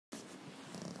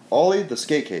Ollie the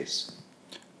Sk8case.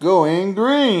 Going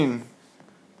green.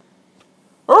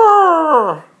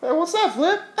 Arr! Hey, what's that,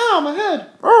 Flip? Ow, my head!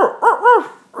 Arr, arr,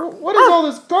 arr. What is all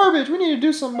this garbage? We need to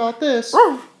do something about this.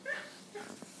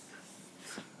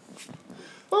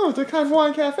 Oh, the Kind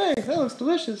Wine Cafe. That looks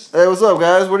delicious. Hey, what's up,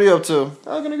 guys? What are you up to?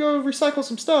 I'm gonna go recycle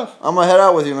some stuff. I'm gonna head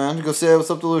out with you, man. Go say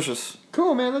what's up to Lucius.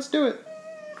 Cool, man. Let's do it.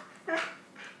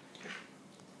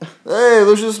 Hey,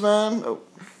 Lucius, man. Oh,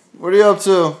 what are you up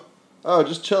to? Oh,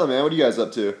 just chilling, man. What are you guys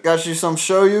up to? Got you some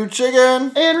shoyu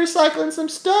chicken. And recycling some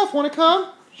stuff. Wanna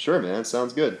come? Sure, man.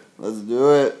 Sounds good. Let's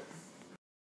do it.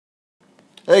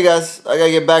 Hey, guys. I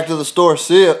gotta get back to the store.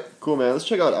 See ya. Cool, man. Let's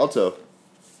check out Alto.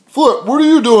 Flip, what are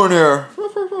you doing here?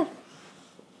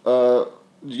 Did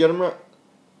you get him right?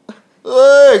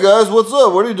 Hey, guys. What's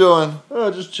up? What are you doing?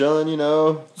 Oh, just chilling, you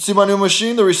know. See my new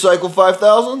machine, the Recycle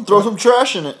 5000? Throw some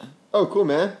trash in it. Oh, cool,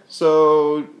 man.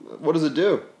 So, what does it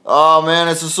do? Oh, man,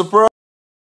 it's a surprise.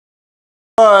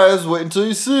 Wait until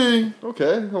you see.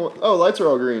 Okay. Oh, lights are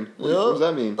all green. What does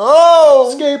that mean?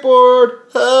 Oh!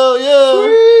 Skateboard! Hell yeah!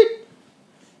 Sweet!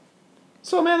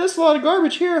 So, man, there's a lot of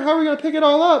garbage here. How are we going to pick it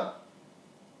all up?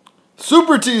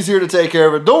 Super T's here to take care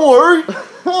of it. Don't worry.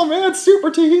 Oh, man, Super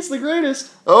T, he's the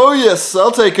greatest. Oh, yes,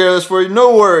 I'll take care of this for you.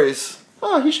 No worries.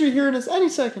 Oh, he should be hearing us any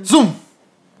second. Zoom!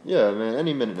 Yeah, man,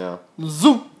 any minute now.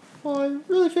 Zoom! Well, I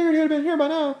really figured he would have been here by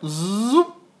now.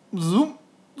 Zoom! Zoom!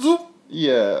 Zoom!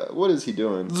 Yeah, what is he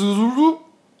doing? Zoom!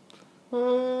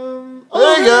 Oh,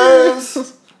 hey,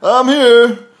 guys! I'm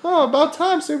here. Oh, about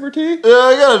time, Super T. Yeah,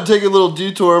 I gotta take a little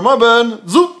detour. My bad.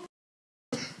 Zoom!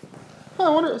 I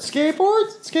wonder,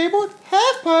 skateboard,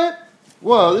 half pipe.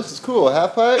 Whoa, this is cool.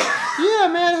 Half pipe? Yeah,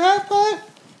 man, half pipe.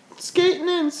 Skating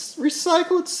and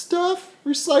recycling stuff.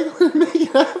 Recycling and making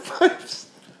half pipes.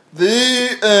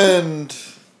 The end.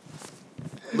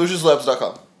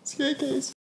 LuciusLabs.com.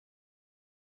 Sk8case.